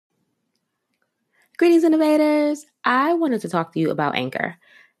Greetings, innovators. I wanted to talk to you about Anchor.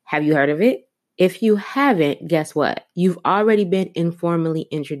 Have you heard of it? If you haven't, guess what? You've already been informally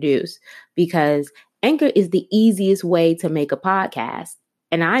introduced because Anchor is the easiest way to make a podcast.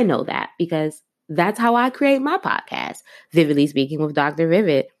 And I know that because that's how I create my podcast, Vividly Speaking with Dr.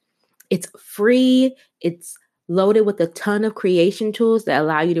 Vivid. It's free. It's loaded with a ton of creation tools that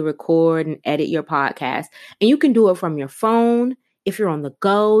allow you to record and edit your podcast. And you can do it from your phone. If you're on the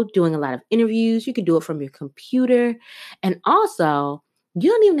go doing a lot of interviews, you can do it from your computer. And also, you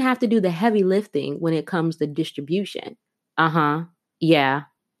don't even have to do the heavy lifting when it comes to distribution. Yeah,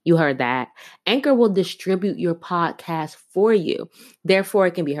 you heard that. Anchor will distribute your podcast for you. Therefore,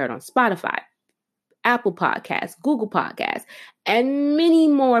 it can be heard on Spotify, Apple Podcasts, Google Podcasts, and many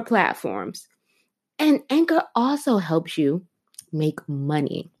more platforms. And Anchor also helps you make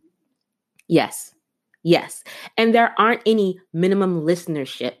money. Yes. And there aren't any minimum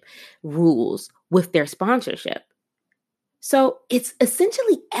listenership rules with their sponsorship. So it's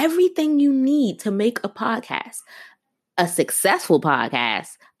essentially everything you need to make a podcast, a successful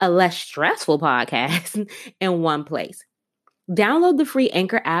podcast, a less stressful podcast in one place. Download the free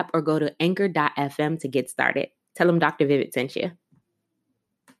Anchor app or go to anchor.fm to get started. Tell them Dr. Vivid sent you.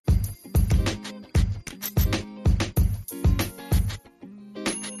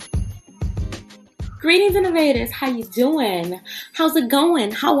 Greetings, innovators. How you doing? How's it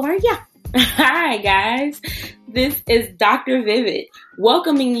going? How are ya? Hi, guys. This is Dr. Vivid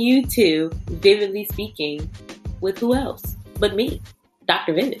welcoming you to Vividly Speaking with who else but me,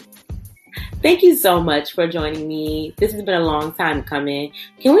 Dr. Vivid. Thank you so much for joining me. This has been a long time coming.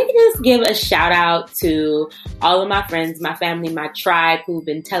 Can we just give a shout out to all of my friends, my family, my tribe who've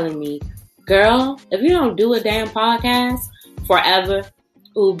been telling me, girl, if you don't do a damn podcast forever,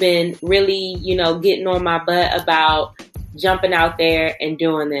 who've been really, getting on my butt about jumping out there and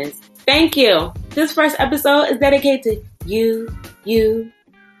doing this. Thank you. This first episode is dedicated to you.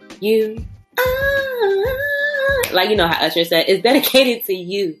 Like, you know how Usher said, it's dedicated to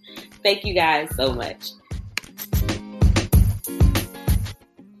you. Thank you guys so much.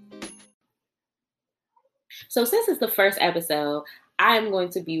 So since it's the first episode, I'm going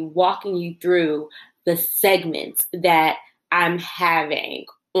to be walking you through the segments that I'm having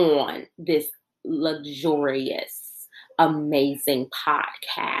on this luxurious, amazing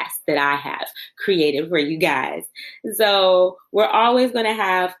podcast that I have created for you guys. So we're always going to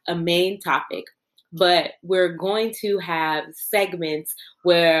have a main topic, but we're going to have segments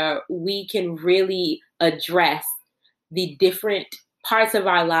where we can really address the different parts of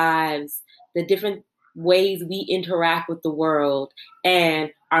our lives, the different ways we interact with the world,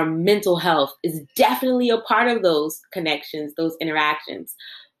 and our mental health is definitely a part of those connections, those interactions.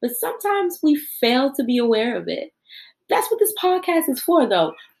 But sometimes we fail to be aware of it. That's what this podcast is for,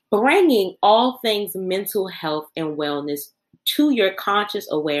 though. Bringing all things mental health and wellness to your conscious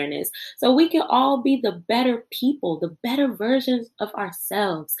awareness so we can all be the better people, the better versions of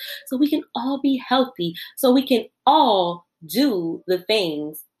ourselves, so we can all be healthy, so we can all do the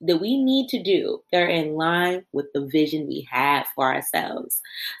things that we need to do that are in line with the vision we have for ourselves.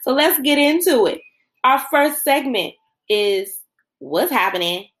 So let's get into it. Our first segment is what's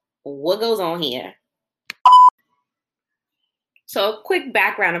happening, what goes on here. So a quick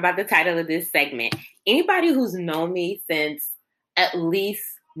background about the title of this segment. Anybody who's known me since at least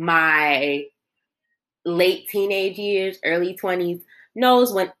my late teenage years, early 20s,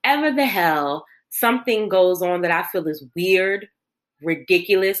 knows whenever the hell something goes on that I feel is weird,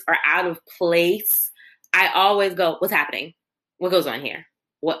 ridiculous, or out of place, I always go, what's happening? What goes on here?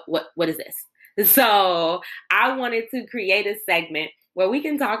 What is this? So I wanted to create a segment where we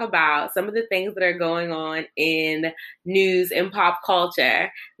can talk about some of the things that are going on in news and pop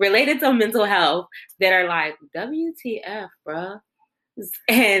culture related to mental health that are like, WTF, bruh.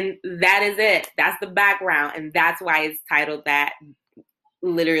 And that is it. That's the background. And that's why it's titled that.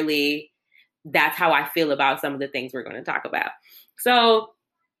 Literally, that's how I feel about some of the things we're going to talk about. So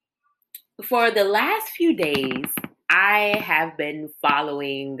for the last few days, I have been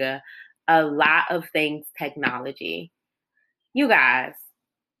following a lot of things technology. You guys,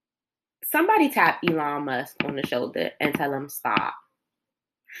 somebody tap Elon Musk on the shoulder and tell him stop.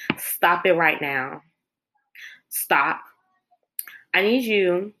 Stop it right now. Stop. I need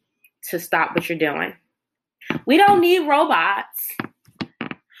you to stop what you're doing. We don't need robots.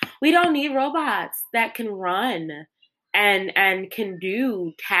 We don't need robots that can run and can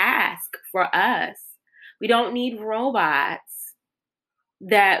do tasks for us. We don't need robots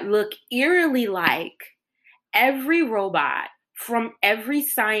that look eerily like every robot from every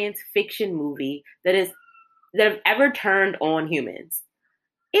science fiction movie that have ever turned on humans.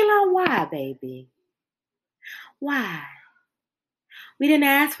 Elon, why, baby? Why? We didn't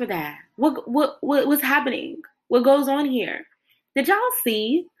ask for that. What's happening? What goes on here? Did y'all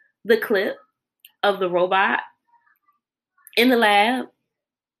see the clip of the robot in the lab?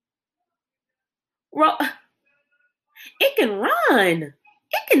 It can run.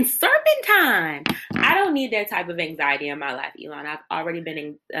 It can serpentine. I don't need that type of anxiety in my life, Elon. I've already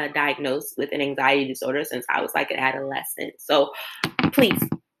been diagnosed with an anxiety disorder since I was like an adolescent. So please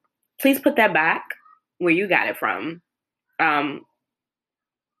put that back where you got it from.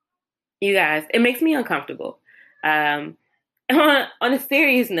 You guys, it makes me uncomfortable. On a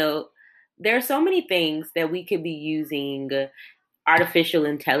serious note, there are so many things that we could be using artificial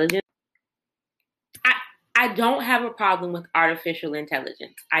intelligence. I don't have a problem with artificial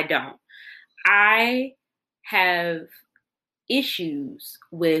intelligence. I don't. I have issues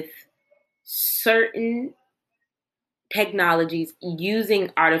with certain technologies using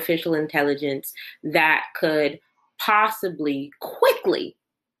artificial intelligence that could possibly quickly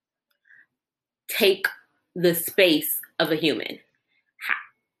take the space of a human.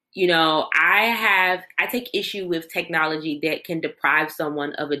 You know, I take issue with technology that can deprive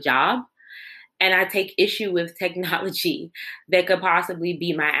someone of a job. And I take issue with technology that could possibly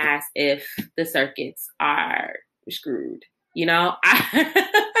be my ass if the circuits are screwed. You know,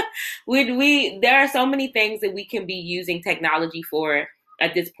 there are so many things that we can be using technology for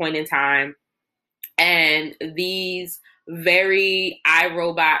at this point in time. And these very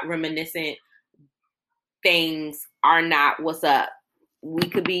iRobot reminiscent things are not what's up. We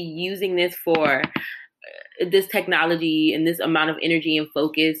could be using this for this technology and this amount of energy and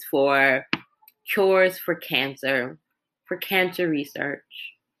focus for cures for cancer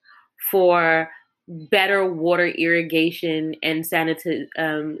research, for better water irrigation and sanitation.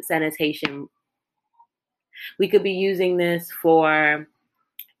 We could be using this for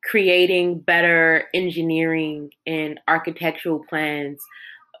creating better engineering and architectural plans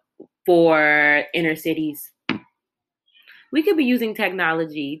for inner cities. We could be using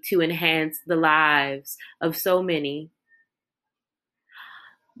technology to enhance the lives of so many.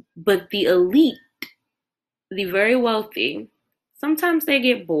 But the elite, the very wealthy, sometimes they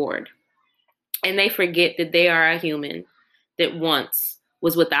get bored and they forget that they are a human that once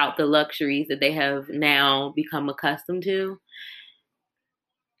was without the luxuries that they have now become accustomed to.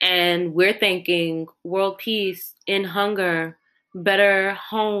 And we're thinking world peace, end hunger, better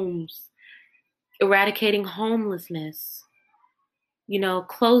homes, eradicating homelessness,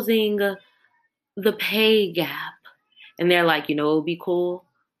 closing the pay gap. And they're like, it would be cool?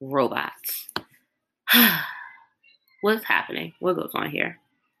 Robots. What's happening? What goes on here?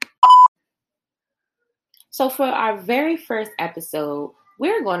 So for our very first episode,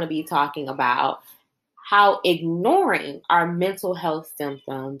 we're going to be talking about how ignoring our mental health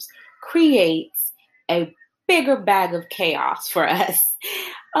symptoms creates a bigger bag of chaos for us.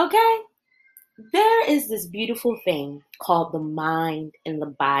 Okay? There is this beautiful thing called the mind and the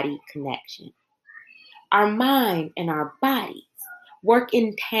body connection. Our mind and our bodies work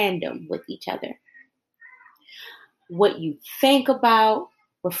in tandem with each other. What you think about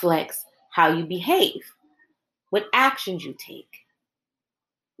reflects how you behave, what actions you take,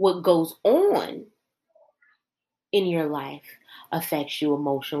 what goes on in your life affects you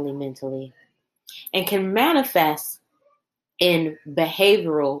emotionally, mentally, and can manifest in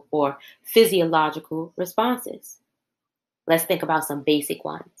behavioral or physiological responses. Let's think about some basic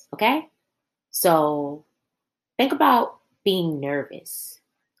ones, okay? So think about being nervous.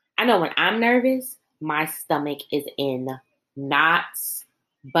 I know when I'm nervous, my stomach is in knots,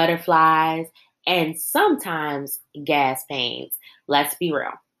 butterflies, and sometimes gas pains. Let's be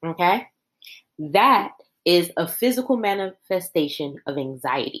real, okay? That is a physical manifestation of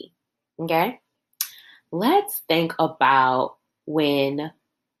anxiety, okay? Let's think about when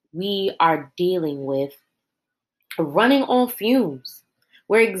we are dealing with running on fumes.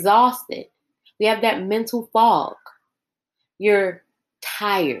 We're exhausted. We have that mental fog. You're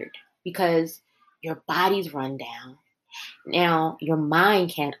tired because your body's run down. Now, your mind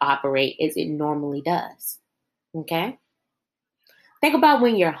can't operate as it normally does. Okay? Think about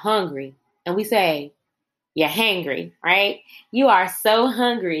when you're hungry and we say, you're hangry, right? You are so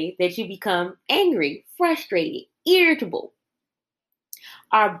hungry that you become angry, frustrated, irritable.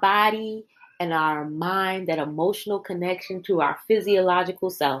 Our body and our mind, that emotional connection to our physiological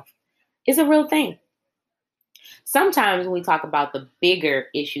self, is a real thing. Sometimes when we talk about the bigger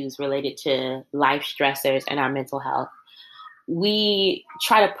issues related to life stressors and our mental health, we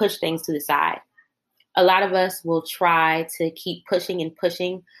try to push things to the side. A lot of us will try to keep pushing and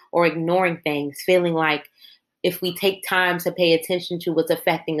pushing or ignoring things, feeling like if we take time to pay attention to what's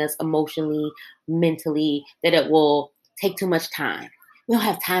affecting us emotionally, mentally, that it will take too much time. We don't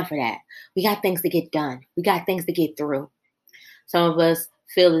have time for that. We got things to get done. We got things to get through. Some of us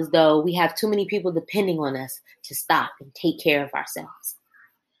feel as though we have too many people depending on us to stop and take care of ourselves.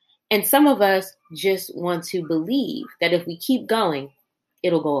 And some of us just want to believe that if we keep going,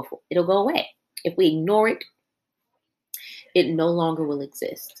 it'll go away. If we ignore it, it no longer will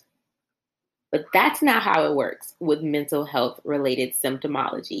exist. But that's not how it works with mental health related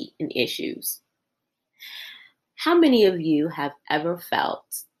symptomology and issues. How many of you have ever felt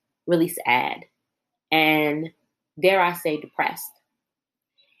really sad and, dare I say, depressed?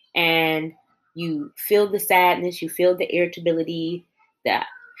 And you feel the sadness, you feel the irritability, the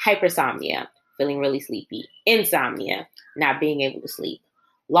hypersomnia, feeling really sleepy, insomnia, not being able to sleep,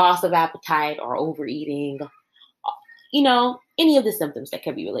 loss of appetite or overeating, any of the symptoms that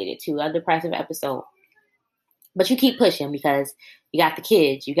can be related to a depressive episode. But you keep pushing because you got the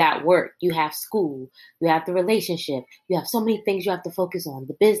kids, you got work, you have school, you have the relationship, you have so many things you have to focus on,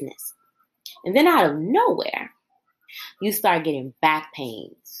 the business. And then out of nowhere, you start getting back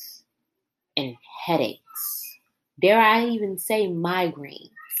pains and headaches. Dare I even say migraines?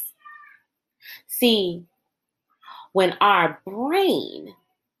 See, when our brain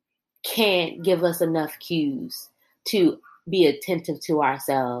can't give us enough cues to be attentive to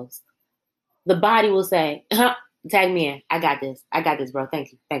ourselves, the body will say, tag me in. I got this, bro.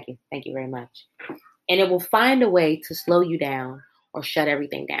 Thank you very much. And it will find a way to slow you down or shut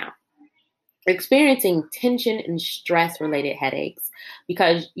everything down. Experiencing tension and stress-related headaches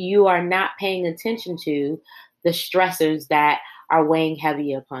because you are not paying attention to the stressors that are weighing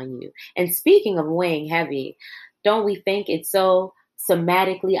heavy upon you. And speaking of weighing heavy, don't we think it's so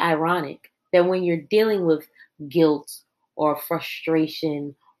somatically ironic that when you're dealing with guilt or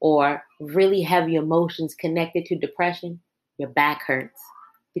frustration or really heavy emotions connected to depression, your back hurts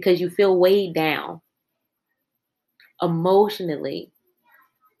because you feel weighed down emotionally.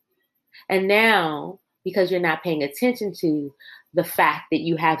 And now, because you're not paying attention to the fact that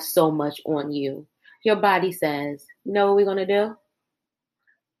you have so much on you, your body says, you know what we're going to do?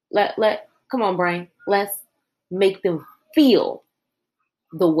 Come on, brain. Let's make them feel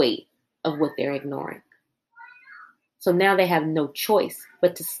the weight of what they're ignoring. So now they have no choice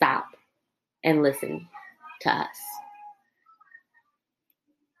but to stop and listen to us.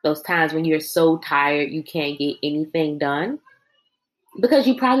 Those times when you're so tired you can't get anything done because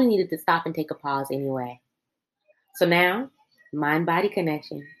you probably needed to stop and take a pause anyway. So now, mind-body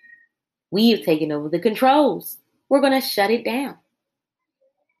connection. We've taken over the controls. We're going to shut it down.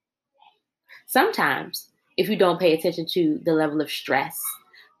 Sometimes, if you don't pay attention to the level of stress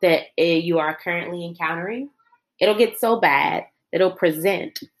that you are currently encountering, it'll get so bad that it'll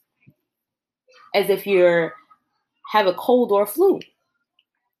present as if you have a cold or flu.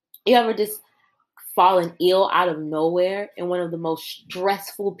 You ever just fallen ill out of nowhere in one of the most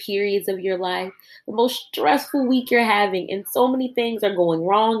stressful periods of your life, the most stressful week you're having, and so many things are going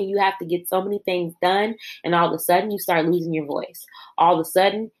wrong and you have to get so many things done, and all of a sudden you start losing your voice. All of a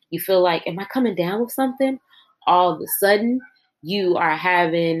sudden you feel like, am I coming down with something? All of a sudden you are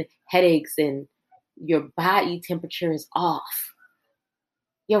having headaches and your body temperature is off.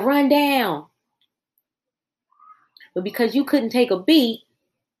 You run down. But because you couldn't take a beat,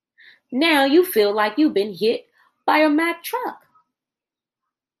 now you feel like you've been hit by a Mack truck.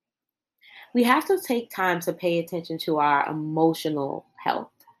 We have to take time to pay attention to our emotional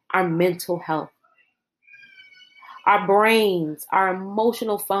health, our mental health, our brains, our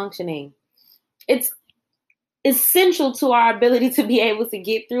emotional functioning. It's essential to our ability to be able to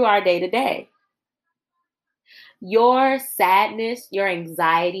get through our day to day. Your sadness, your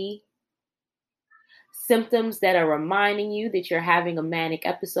anxiety, symptoms that are reminding you that you're having a manic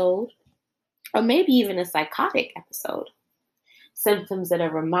episode, or maybe even a psychotic episode. Symptoms that are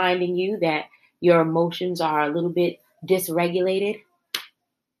reminding you that your emotions are a little bit dysregulated.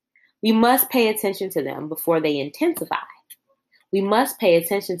 We must pay attention to them before they intensify. We must pay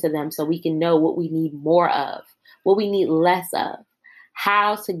attention to them so we can know what we need more of, what we need less of,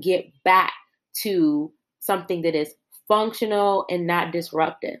 how to get back to something that is functional and not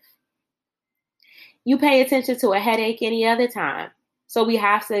disruptive. You pay attention to a headache any other time. So we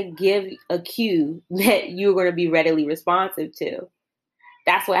have to give a cue that you're going to be readily responsive to.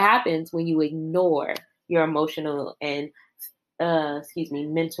 That's what happens when you ignore your emotional and,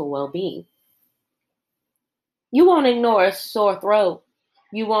 mental well-being. You won't ignore a sore throat.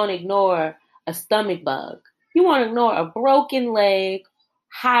 You won't ignore a stomach bug. You won't ignore a broken leg,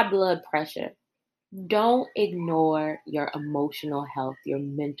 high blood pressure. Don't ignore your emotional health, your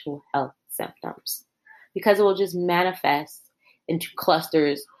mental health symptoms. because it will just manifest into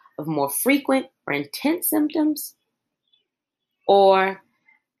clusters of more frequent or intense symptoms or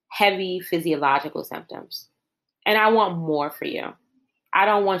heavy physiological symptoms. And I want more for you. I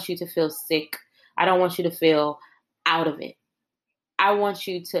don't want you to feel sick. I don't want you to feel out of it. I want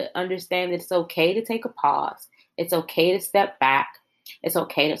you to understand that it's okay to take a pause. It's okay to step back. It's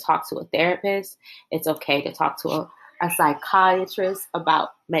okay to talk to a therapist. It's okay to talk to a psychiatrist about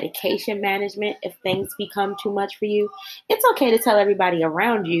medication management if things become too much for you. It's okay to tell everybody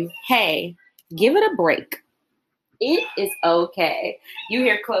around you, hey, give it a break. It is okay. You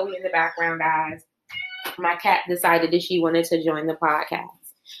hear Chloe in the background, guys. My cat decided that she wanted to join the podcast.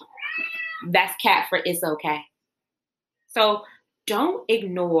 That's cat for it's okay. So don't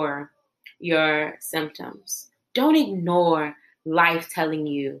ignore your symptoms. Don't ignore life telling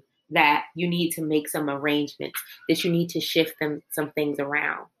you that you need to make some arrangements, that you need to shift some things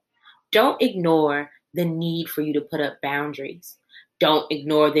around. Don't ignore the need for you to put up boundaries. Don't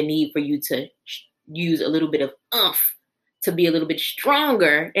ignore the need for you to use a little bit of oomph to be a little bit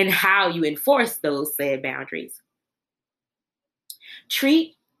stronger in how you enforce those said boundaries.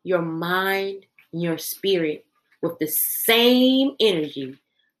 Treat your mind and your spirit with the same energy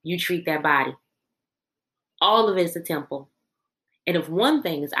you treat that body. All of it is a temple. And if one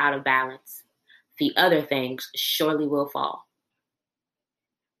thing is out of balance, the other things surely will fall.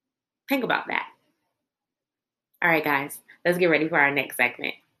 Think about that. All right, guys, let's get ready for our next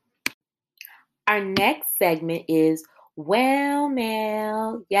segment. Our next segment is Well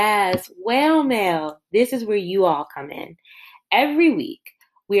Mail. Yes, Well Mail. This is where you all come in. Every week,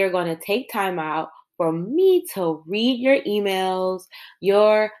 we are going to take time out for me to read your emails,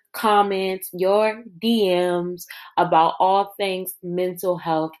 your comments, your DMs about all things mental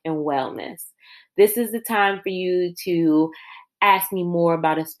health and wellness. This is the time for you to ask me more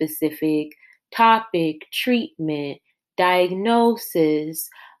about a specific topic, treatment, diagnosis,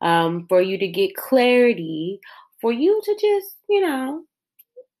 for you to get clarity, for you to just,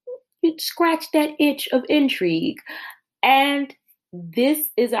 scratch that itch of intrigue. And this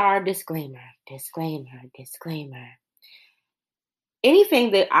is our disclaimer.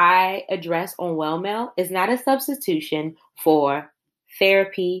 Anything that I address on WellMail is not a substitution for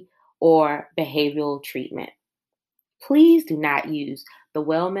therapy or behavioral treatment. Please do not use the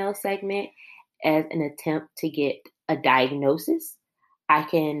WellMail segment as an attempt to get a diagnosis. I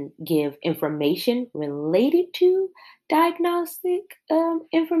can give information related to diagnostic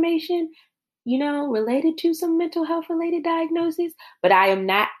information, related to some mental health related diagnoses, but I am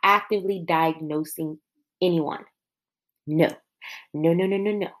not actively diagnosing anyone. No.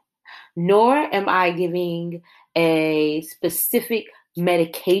 Nor am I giving a specific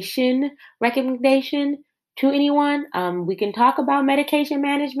medication recommendation to anyone. We can talk about medication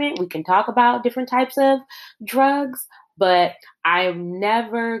management. We can talk about different types of drugs, but I am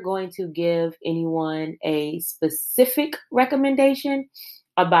never going to give anyone a specific recommendation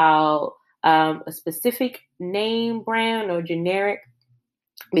about a specific name, brand, or generic,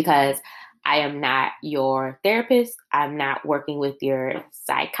 because I am not your therapist. I'm not working with your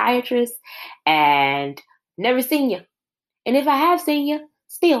psychiatrist, and never seen you. And if I have seen you,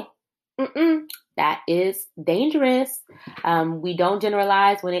 still, that is dangerous. We don't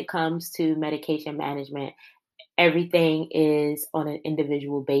generalize when it comes to medication management. Everything is on an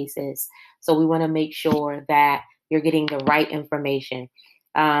individual basis. So we want to make sure that you're getting the right information.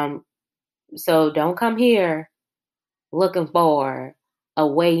 So don't come here looking for a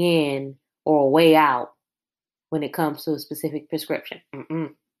way in or a way out when it comes to a specific prescription.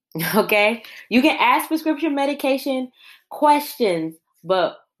 Okay? You can ask prescription medication questions,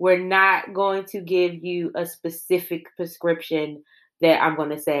 but we're not going to give you a specific prescription that I'm going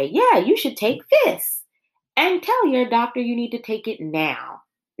to say, yeah, you should take this, and tell your doctor you need to take it now.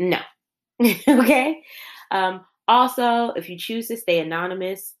 No. Okay? Also, if you choose to stay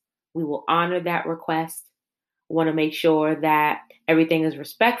anonymous, we will honor that request. We want to make sure that everything is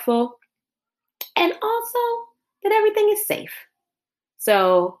respectful and also that everything is safe.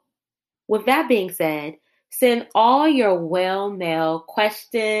 So, with that being said, send all your WellMail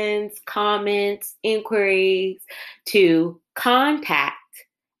questions, comments, inquiries to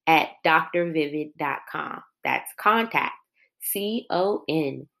contact@drvivid.com. That's contact, CONTACT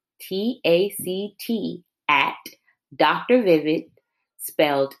 @drvivid,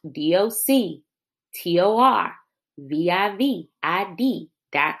 spelled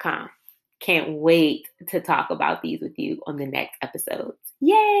DOCTORVIVID.com. Can't wait to talk about these with you on the next episodes.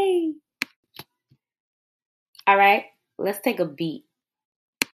 Yay! All right, let's take a beat.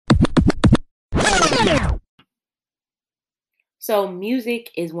 So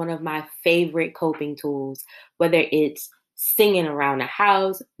music is one of my favorite coping tools, whether it's singing around the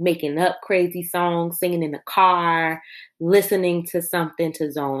house, making up crazy songs, singing in the car, listening to something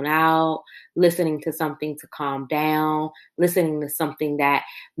to zone out, listening to something to calm down, listening to something that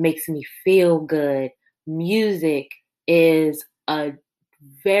makes me feel good. Music is a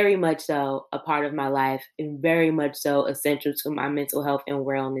very much so a part of my life and very much so essential to my mental health and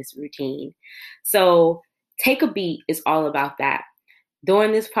wellness routine. So, Take a Beat is all about that.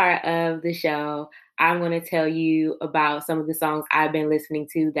 During this part of the show, I'm going to tell you about some of the songs I've been listening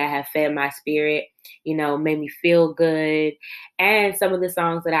to that have fed my spirit, made me feel good, and some of the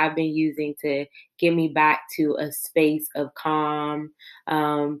songs that I've been using to get me back to a space of calm,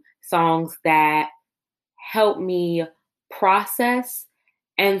 songs that help me process,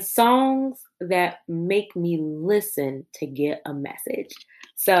 and songs that make me listen to get a message.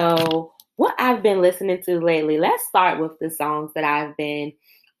 So, what I've been listening to lately, let's start with the songs that I've been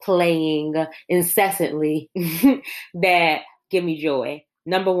playing incessantly that give me joy.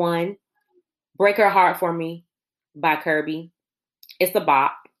 Number one, Break Her Heart for Me by Kirby. It's a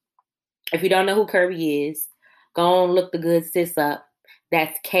bop. If you don't know who Kirby is, go and look the good sis up.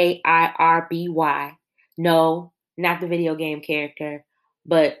 That's Kirby. No, not the video game character,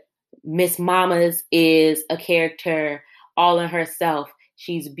 but Miss Mamas is a character all in herself.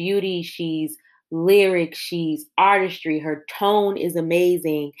 She's beauty, she's lyric, she's artistry. Her tone is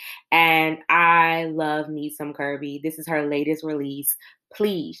amazing, and I love me some Kirby. This is her latest release.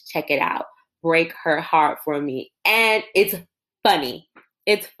 Please check it out. Break Her Heart for Me. And it's funny.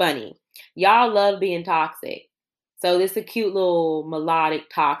 It's funny. Y'all love being toxic. So this is a cute little melodic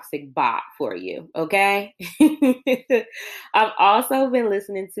toxic bop for you, okay? I've also been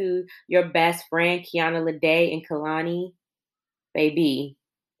listening to Your Best Friend, Kiana Lede and Kalani. Baby,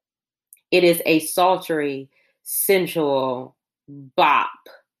 it is a sultry, sensual bop.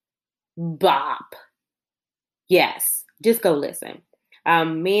 Bop. Yes, just go listen.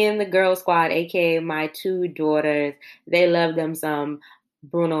 Me and the girl squad, aka my two daughters, they love them some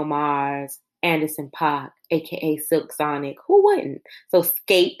Bruno Mars, Anderson .Paak, aka Silk Sonic. Who wouldn't? So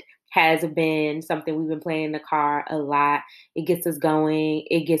Skate has been something we've been playing in the car a lot. It gets us going.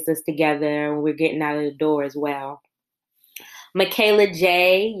 It gets us together. And we're getting out of the door as well. Michaela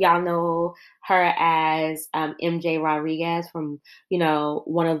J, y'all know her as MJ Rodriguez from,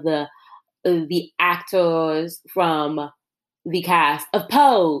 one of the actors from the cast of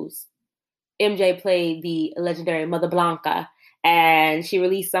Pose. MJ played the legendary Mother Blanca, and she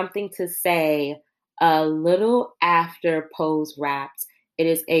released Something to Say a little after Pose wrapped. It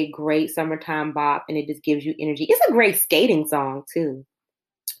is a great summertime bop, and it just gives you energy. It's a great skating song, too.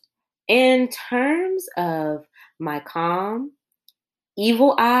 In terms of my calm,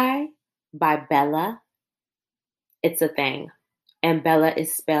 Evil Eye by Bella. It's a thing. And Bella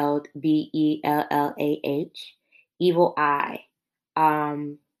is spelled Bellah. Evil Eye.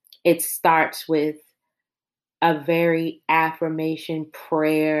 It starts with a very affirmation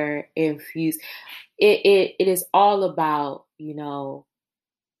prayer infused. It is all about,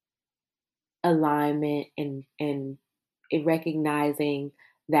 alignment and recognizing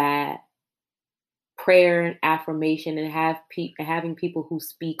that prayer and affirmation and having people who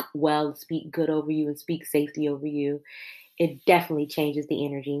speak well, speak good over you and speak safety over you, it definitely changes the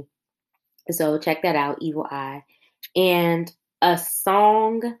energy. So check that out, Evil Eye. And a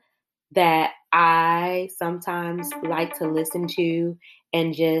song that I sometimes like to listen to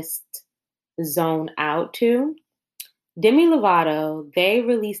and just zone out to. Demi Lovato, they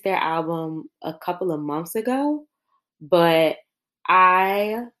released their album a couple of months ago, but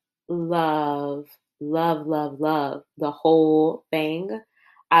I love the whole thing.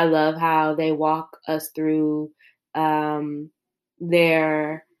 I love how they walk us through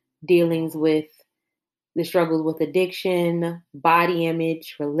their dealings with the struggles with addiction, body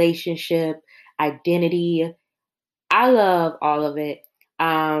image, relationship, identity. I love all of it.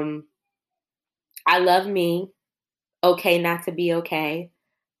 I love me. Okay not to be okay.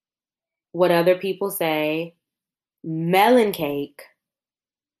 What other people say. Melon Cake.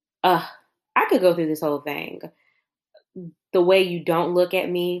 I could go through this whole thing. The Way You Don't Look at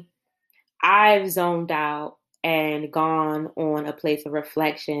Me. I've zoned out and gone on a place of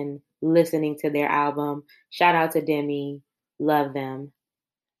reflection listening to their album. Shout out to Demi. Love them.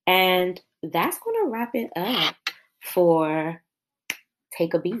 And that's going to wrap it up for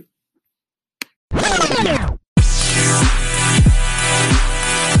Take a Beat.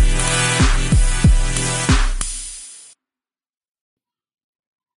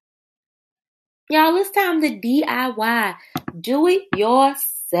 Y'all, it's time to DIY. Do it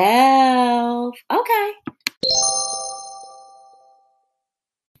yourself. Okay.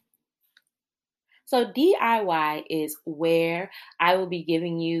 So DIY is where I will be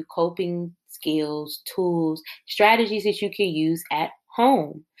giving you coping skills, tools, strategies that you can use at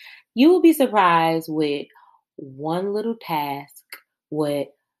home. You will be surprised with one little task, what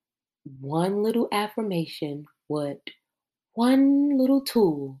one little affirmation, what one little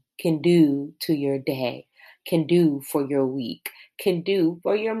tool can do to your day, can do for your week, can do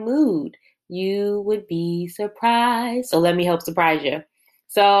for your mood. You would be surprised. So let me help surprise you.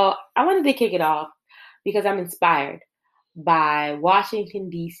 So I wanted to kick it off because I'm inspired by Washington,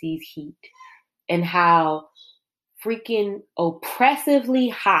 D.C.'s heat and how freaking oppressively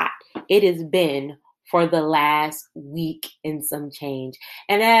hot it has been for the last week and some change.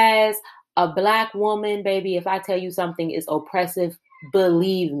 And as a Black woman, baby, if I tell you something is oppressive,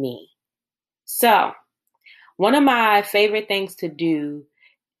 believe me. So, one of my favorite things to do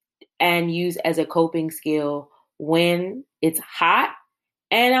and use as a coping skill when it's hot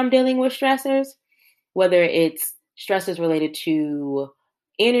and I'm dealing with stressors, whether it's stressors related to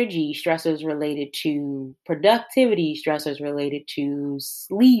energy, stressors related to productivity, stressors related to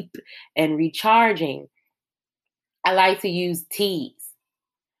sleep and recharging. I like to use teas.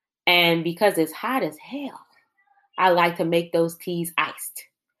 And because it's hot as hell, I like to make those teas iced.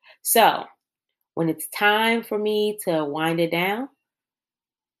 So when it's time for me to wind it down,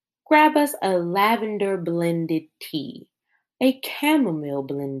 grab us a lavender blended tea, a chamomile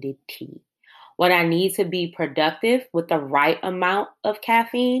blended tea. When I need to be productive with the right amount of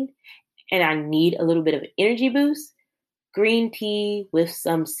caffeine and I need a little bit of an energy boost, green tea with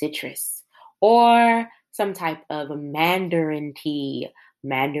some citrus or some type of mandarin tea.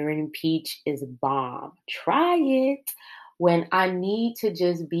 Mandarin peach is bomb. Try it when I need to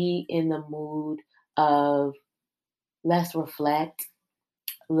just be in the mood of let's reflect,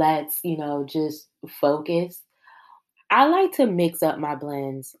 let's, just focus. I like to mix up my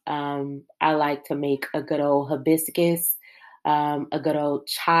blends. I like to make a good old hibiscus, a good old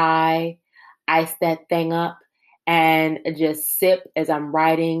chai, ice that thing up, and just sip as I'm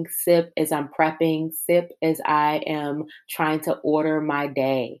writing, sip as I'm prepping, sip as I am trying to order my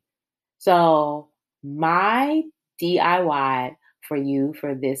day. So, my DIY for you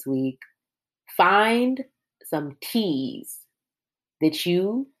for this week, find some teas that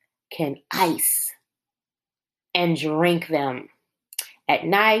you can ice and drink them at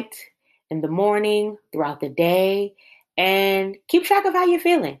night, in the morning, throughout the day, and keep track of how you're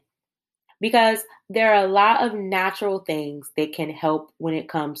feeling. Because there are a lot of natural things that can help when it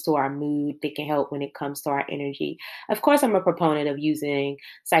comes to our mood, that can help when it comes to our energy. Of course, I'm a proponent of using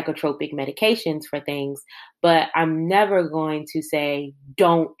psychotropic medications for things, but I'm never going to say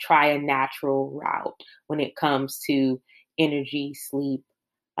don't try a natural route when it comes to energy, sleep,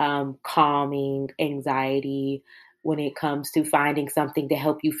 calming, anxiety, when it comes to finding something to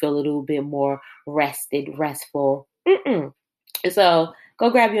help you feel a little bit more rested, restful. So go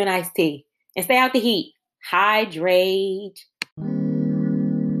grab you an iced tea and stay out the heat. Hydrate.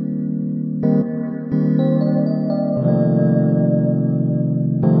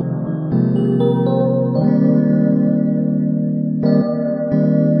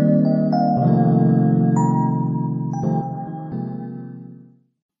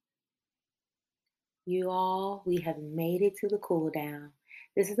 You all, we have made it to the cool down.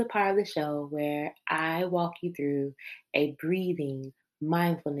 This is the part of the show where I walk you through a breathing,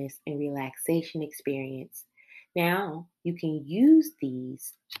 mindfulness, and relaxation experience. Now, you can use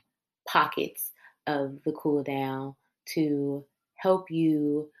these pockets of the cool down to help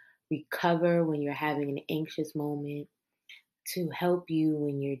you recover when you're having an anxious moment, to help you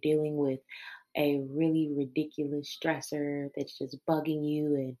when you're dealing with a really ridiculous stressor that's just bugging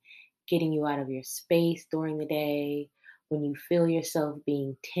you and getting you out of your space during the day, when you feel yourself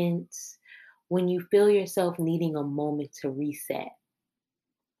being tense, when you feel yourself needing a moment to reset.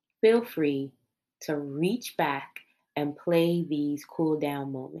 Feel free to reach back and play these cool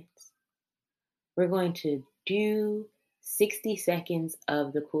down moments. We're going to do 60 seconds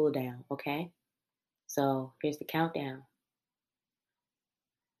of the cool down, okay? So here's the countdown.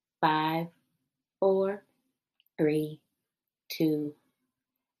 5, 4, 3, 2,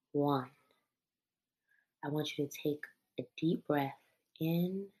 1. I want you to take a deep breath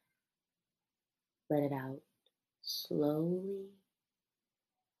in, let it out slowly.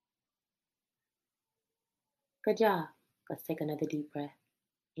 Good job. Let's take another deep breath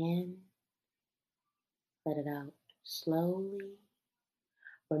in, let it out slowly.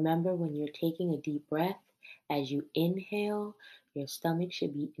 Remember, when you're taking a deep breath, as you inhale, your stomach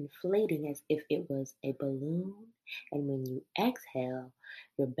should be inflating as if it was a balloon. And when you exhale,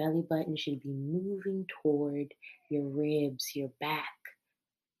 your belly button should be moving toward your ribs, your back.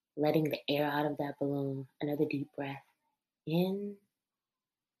 letting the air out of that balloon. Another deep breath in.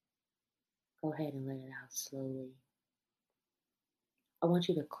 Go ahead and let it out slowly. I want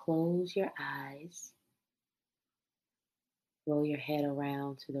you to close your eyes. Roll your head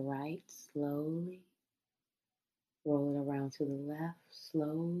around to the right slowly. Roll it around to the left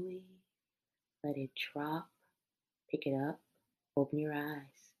slowly. Let it drop. Pick it up. Open your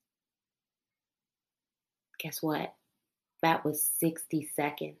eyes. Guess what? That was 60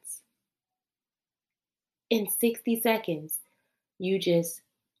 seconds. In 60 seconds, you just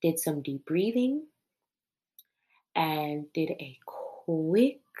did some deep breathing and did a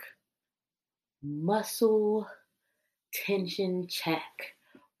quick muscle tension check.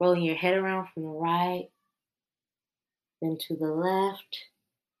 Rolling your head around from the right, then to the left,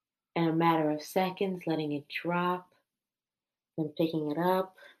 in a matter of seconds, letting it drop, then picking it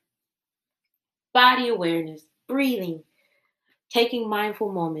up. Body awareness, breathing, taking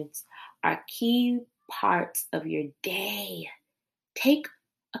mindful moments are key parts of your day. Take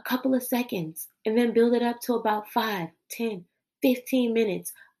a couple of seconds and then build it up to about 5, 10, 15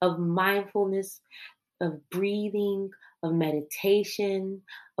 minutes of mindfulness, of breathing, of meditation,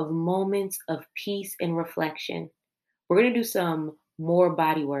 of moments of peace and reflection. We're going to do some more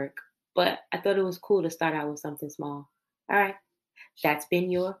body work, but I thought it was cool to start out with something small. All right, that's been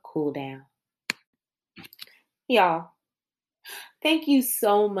your cool down. Y'all, thank you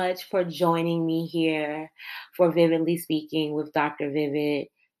so much for joining me here for Vividly Speaking with Dr. Vivid.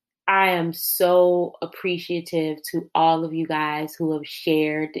 I am so appreciative to all of you guys who have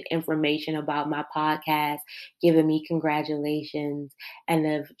shared the information about my podcast, given me congratulations, and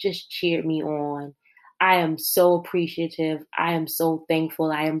have just cheered me on. I am so appreciative. I am so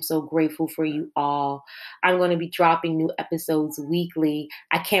thankful. I am so grateful for you all. I'm going to be dropping new episodes weekly.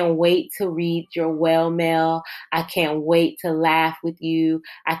 I can't wait to read your well mail. I can't wait to laugh with you.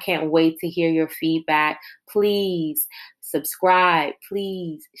 I can't wait to hear your feedback. Please subscribe,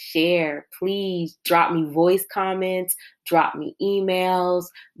 please share, please drop me voice comments, drop me emails,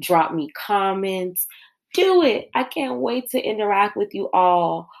 drop me comments. Do it. I can't wait to interact with you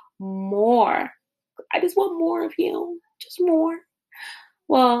all more. I just want more of you, just more.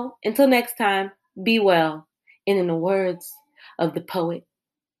 Well, until next time, be well. And in the words of the poet,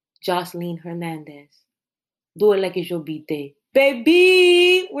 Jocelyn Hernandez, do it like it's your birthday.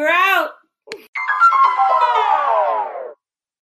 Baby, we're out.